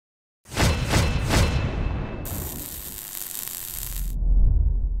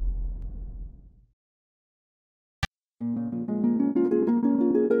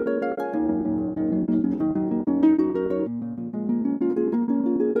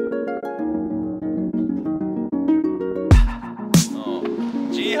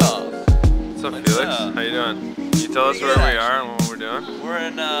What's up, Felix? How you doing? Can you tell us where we are and what we're doing? We're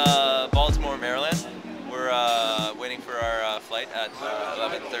in Baltimore, Maryland. We're waiting for our flight at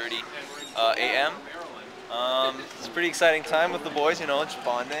 11:30 a.m. It's a pretty exciting time with the boys, you know, just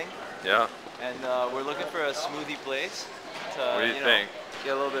bonding. Yeah. And we're looking for a smoothie place to, What do you think?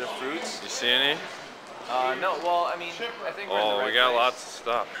 Get a little bit of fruits. You see any? No, well, I mean, I think we're in the right we got place. lots of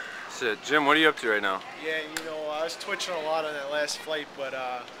stuff. Shit. Jim, what are you up to right now? Yeah, you know, I was twitching a lot on that last flight, but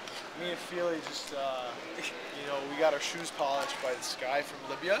me and Feely just, you know, we got our shoes polished by this guy from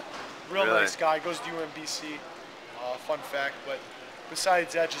Libya. Real Really? nice guy, goes to UMBC, fun fact, but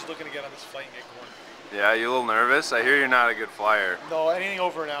besides that, just looking to get on this flight and get going. Yeah, you a little nervous? I hear you're not a good flyer. No, anything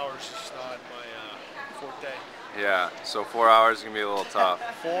over an hour is just not my forte. Yeah, so 4 hours is going to be a little tough.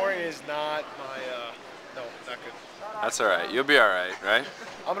 4 is not my, no, not good. That's all right. You'll be all right, right?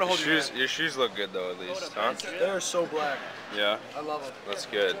 I'm going to hold Your shoes look good, though, at least, huh? They're so black. Yeah? I love them. That's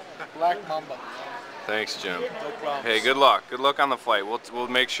good. Black Mamba. Thanks, Jim. No problem. Hey, good luck. Good luck on the flight. We'll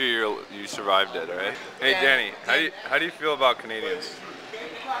make sure you survived it, all right? Hey, Danny, how do you feel about Canadians?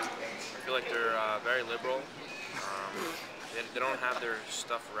 I feel like they're very liberal. They don't have their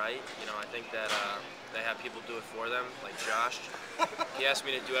stuff right. You know, I think that they have people do it for them, like Josh. He asked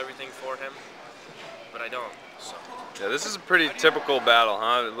me to do everything for him, but I don't. So. Yeah, this is a pretty typical battle,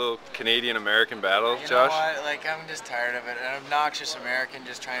 huh? A little Canadian-American battle, Josh? You know what? Like, I'm just tired of it. An obnoxious American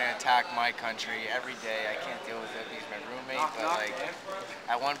just trying to attack my country every day. I can't deal with it. He's my roommate, but like,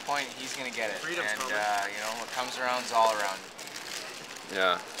 at one point he's gonna get it. And you know, what comes around's all around.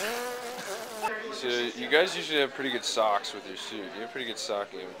 Yeah. So you guys usually have pretty good socks with your suit. You have pretty good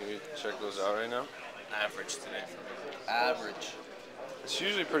sock game. Can you check those out right now? Average today for me. Average. It's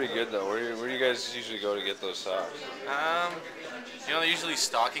usually pretty good though. Where do you guys usually go to get those socks? You know, they're usually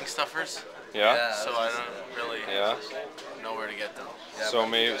stocking stuffers. Yeah? So I don't really know where to get them.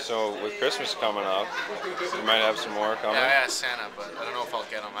 Yeah, so with Christmas coming up, you might have some more coming. Yeah, I asked Santa, but I don't know if I'll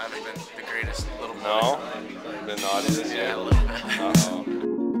get them. I haven't been the greatest little boy. No? You've been naughty this year? Yeah, a little bit. Uh-oh.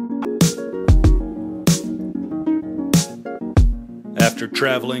 After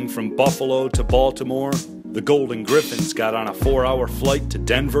traveling from Buffalo to Baltimore, the Golden Griffins got on a 4-hour flight to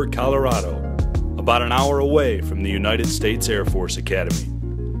Denver, Colorado, about an hour away from the United States Air Force Academy.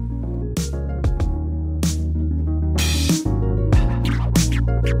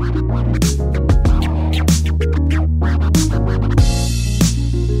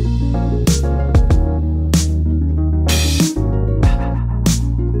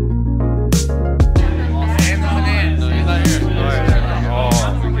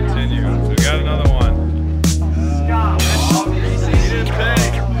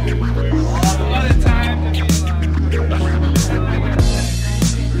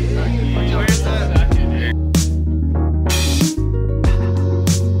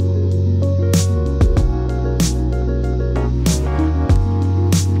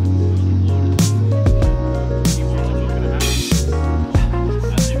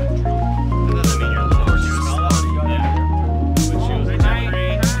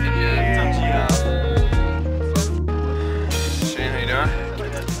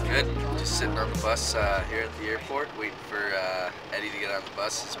 Sitting on the bus here at the airport, waiting for Eddie to get on the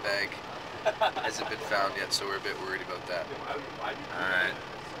bus. His bag hasn't been found yet, so we're a bit worried about that. Alright.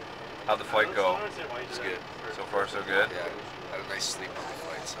 How'd the flight go? It's good. So far, so good? Yeah, had a nice sleep on the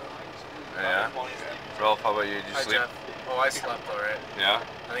flight, so. Yeah? Ralph, how about you? Did you sleep? Oh, I slept alright. Yeah?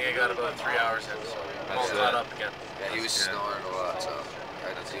 I think I got about 3 hours in, so I'm all caught up again. Yeah, he was snoring a lot, so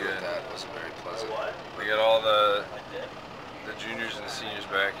I had to deal with that. It wasn't very pleasant. We got all the juniors and the seniors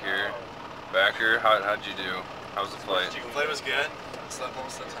back here. Backer, how'd you do? How's the flight? The flight was good. Slept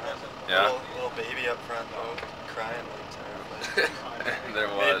most of the time. Yeah? Little baby up front though, crying the entire flight. There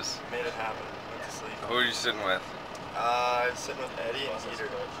was. Made it happen. Went to sleep. Who are you sitting with? I was sitting with Eddie and Heater.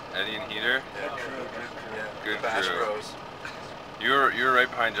 Eddie and Heater? Yeah, crew. Yeah. Good Bash crew. Bros. You were right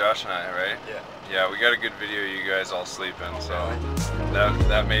behind Josh and I, right? Yeah. Yeah, we got a good video of you guys all sleeping, so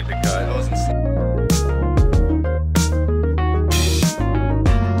that made the cut. I wasn't sleeping.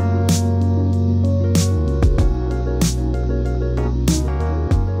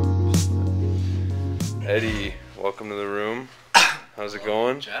 Eddie, welcome to the room. How's it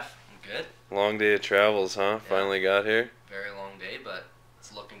going? Jeff, I'm good. Long day of travels, huh? Yeah. Finally got here. Very long day, but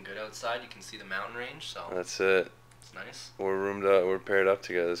it's looking good outside. You can see the mountain range, so That's it. it's nice. We're roomed up. We're paired up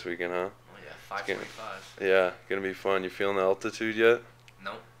together this weekend, huh? Oh yeah, 5:45. Yeah, gonna be fun. You feeling the altitude yet?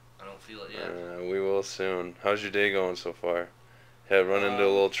 No, I don't feel it yet. We will soon. How's your day going so far? Have run into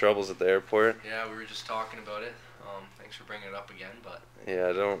a little troubles at the airport? Yeah, we were just talking about it. Thanks for bringing it up again, but Yeah,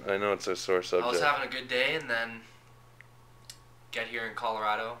 I know it's a sore subject. I was having a good day, and then get here in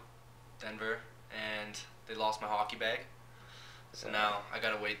Colorado, Denver, and they lost my hockey bag. So now I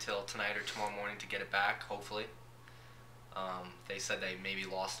gotta wait till tonight or tomorrow morning to get it back, hopefully. They said they maybe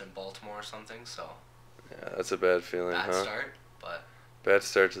lost in Baltimore or something, so. Yeah, that's a bad feeling, Bad huh? start, but. Bad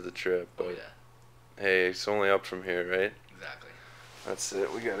start to the trip, but Oh yeah. hey, it's only up from here, right? Exactly. That's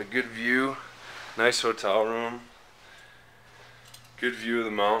it. We got a good view, nice hotel room, good view of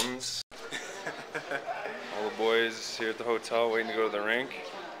the mountains. All the boys here at the hotel waiting to go to the rink.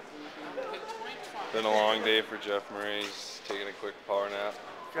 Been a long day for Jeff Murray. He's taking a quick power nap.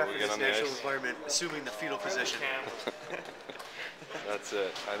 Jeff We in get his on the natural ice. environment, assuming the fetal position. That's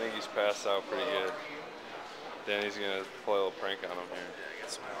it. I think he's passed out pretty good. Danny's gonna play a little prank on him here.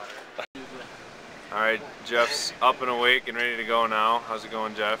 Alright, Jeff's up and awake and ready to go now. How's it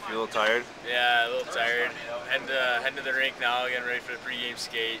going, Jeff? You a little tired? Yeah, a little tired. Heading to the rink now, getting ready for the pregame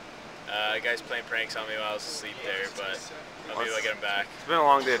skate. Guys playing pranks on me while I was asleep there, but maybe I'll get them back. It's been a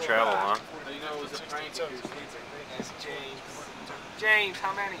long day of travel, huh? James,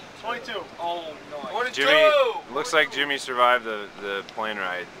 how many? 22. Oh, no. Jimmy, looks like Jimmy survived the plane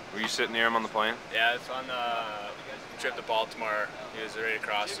ride. Were you sitting near him on the plane? Yeah, it's on the trip to Baltimore. He was right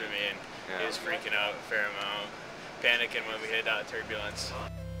across from me, and he was freaking out a fair amount, panicking when we hit turbulence.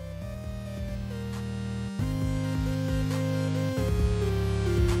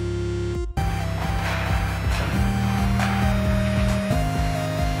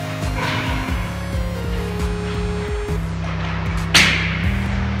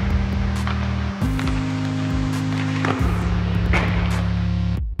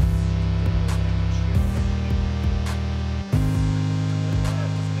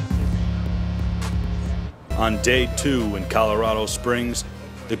 On day 2 in Colorado Springs,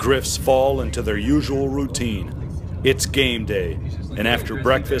 the Griffs fall into their usual routine. It's game day, and after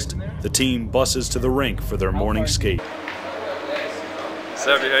breakfast, the team buses to the rink for their morning skate.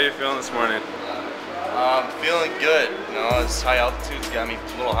 Sebby, how you feeling this morning? I'm feeling good. You know, this high altitude's got me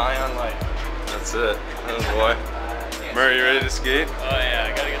a little high on life. That's it. Oh boy. Murray, you ready to skate? Oh yeah,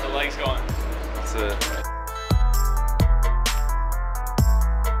 I gotta get the legs going. That's it.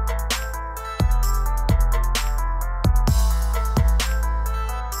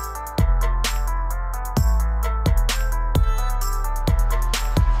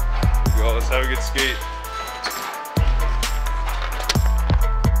 Let's have a good skate.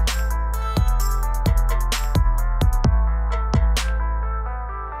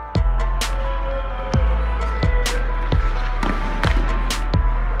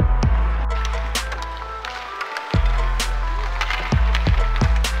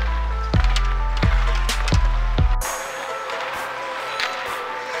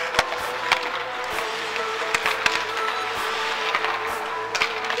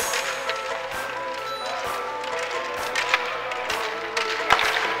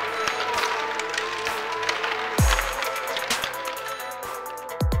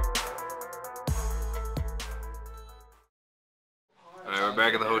 We're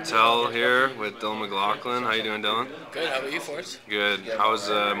back at the hotel here with Dylan McLaughlin. How you doing, Dylan? Good. How about you, Forrest? Good. How was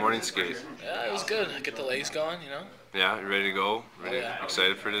morning skate? Yeah, it was good. Get the legs going, you know. Yeah, you ready to go? Ready? Yeah.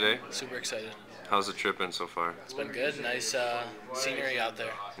 Excited for today? Super excited. How's the trip been so far? It's been good. Nice scenery out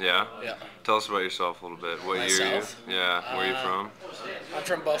there. Yeah? Yeah. Tell us about yourself a little bit. What year are you? Yeah, where are you from? I'm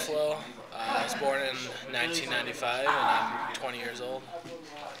from Buffalo. I was born in 1995, and I'm 20 years old.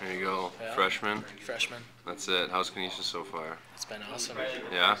 There you go. Yeah. Freshman? Freshman. That's it. How's Canisius so far? It's been awesome.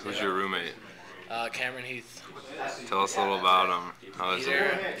 Yeah? Who's your roommate? Cameron Heath. Tell us a little about him. How is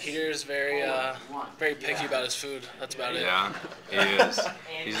it? Peter's very picky about his food. That's about it. Yeah, he is.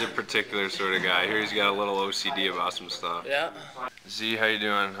 He's a particular sort of guy. Here he's got a little OCD about some stuff. Yeah. Z, how you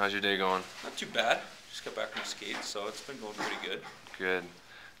doing? How's your day going? Not too bad. Just got back from skates, so it's been going pretty good. Good.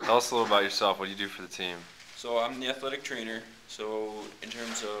 Tell us a little about yourself. What do you do for the team? So I'm the athletic trainer. So in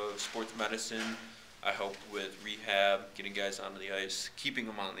terms of sports medicine, I help with rehab, getting guys onto the ice, keeping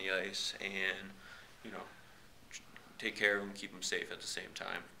them on the ice, and take care of them, keep them safe at the same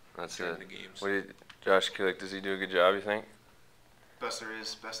time. That's during it. The games. What do you, Josh Kulik, does he do a good job, you think? Best there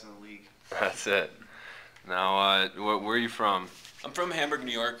is, best in the league. That's it. Now, where are you from? I'm from Hamburg,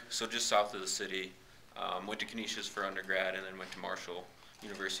 New York, so just south of the city. Went to Canisius for undergrad, and then went to Marshall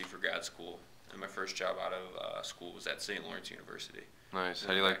University for grad school. And my first job out of school was at St. Lawrence University. Nice. How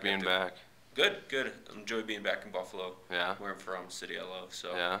do you like being back? Good, good. I enjoy being back in Buffalo. Yeah. Where I'm from, city I love.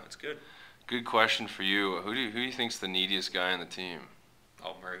 So yeah, it's good. Good question for you. Who do you think's the neediest guy on the team?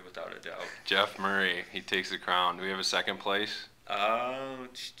 Oh, Murray, without a doubt. Jeff Murray. He takes the crown. Do we have a second place?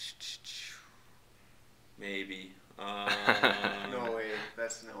 Maybe. No way.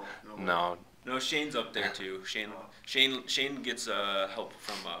 That's no way. No. No, Shane's up there too. Shane gets help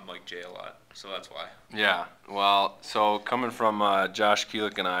from Mike J a lot, so that's why. Yeah, well, so coming from Josh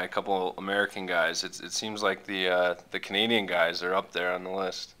Kulik and I, a couple American guys, it seems like the Canadian guys are up there on the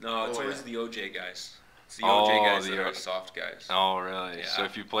list. No, it's always the OJ guys. It's the OJ guys that are soft guys. Oh, really? Yeah. So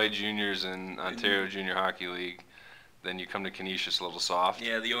if you play juniors in Ontario Junior Hockey League, then you come to Canisius a little soft?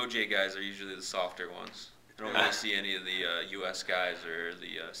 Yeah, the OJ guys are usually the softer ones. I don't really see any of the U.S. guys or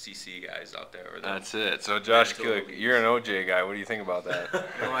the CC guys out there. That's it. So Josh Kulik, you're an OJ guy. What do you think about that?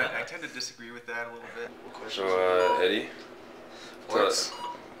 You know, I tend to disagree with that a little bit. So Eddie, What?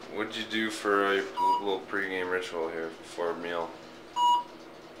 what did you do for a little pregame ritual here before a meal?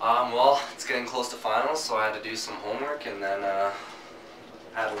 Well, it's getting close to finals, so I had to do some homework, and then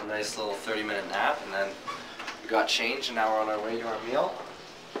had a nice little 30-minute nap, and then we got changed, and now we're on our way to our meal.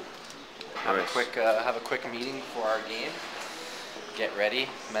 Have a quick meeting before our game. Get ready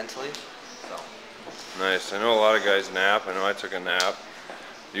mentally. So. Nice. I know a lot of guys nap. I know I took a nap.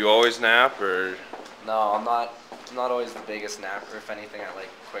 Do you always nap, or? No, I'm not always the biggest napper. If anything, I like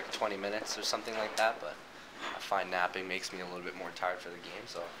quick 20 minutes or something like that. But I find napping makes me a little bit more tired for the game.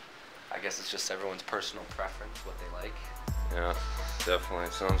 So I guess it's just everyone's personal preference, what they like. Yeah,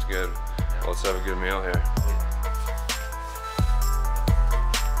 definitely. Sounds good. Well, let's have a good meal here.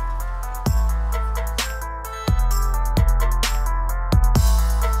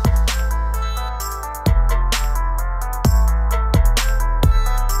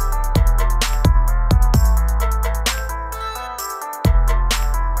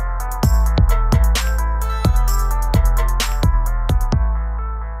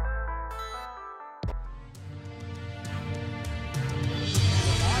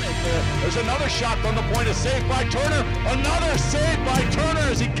 There's another shot from the point, a save by Turner. Another save by Turner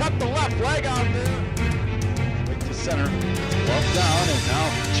as he cut the left leg out there. Right to center, well down, and now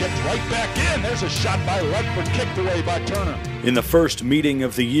chipped right back in. There's a shot by Ledford, kicked away by Turner. In the first meeting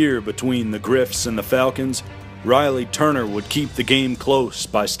of the year between the Griffs and the Falcons, Riley Turner would keep the game close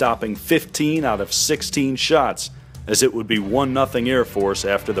by stopping 15 out of 16 shots, as it would be 1-0 Air Force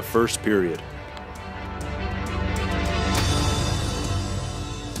after the first period.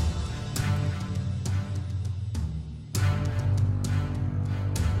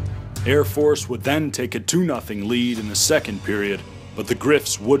 Air Force would then take a 2-0 lead in the second period, but the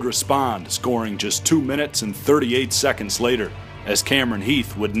Griffs would respond, scoring just 2 minutes and 38 seconds later, as Cameron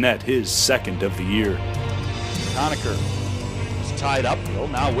Heath would net his second of the year. Conacher is tied up. He'll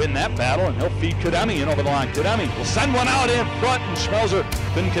now win that battle, and he'll feed Kudemi in over the line. Kudemi will send one out in front, and Schmelzer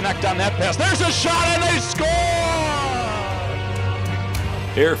couldn't connect on that pass. There's a shot, and they score!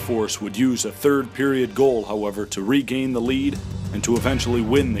 Air Force would use a third period goal, however, to regain the lead and to eventually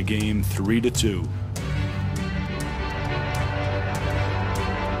win the game 3-2.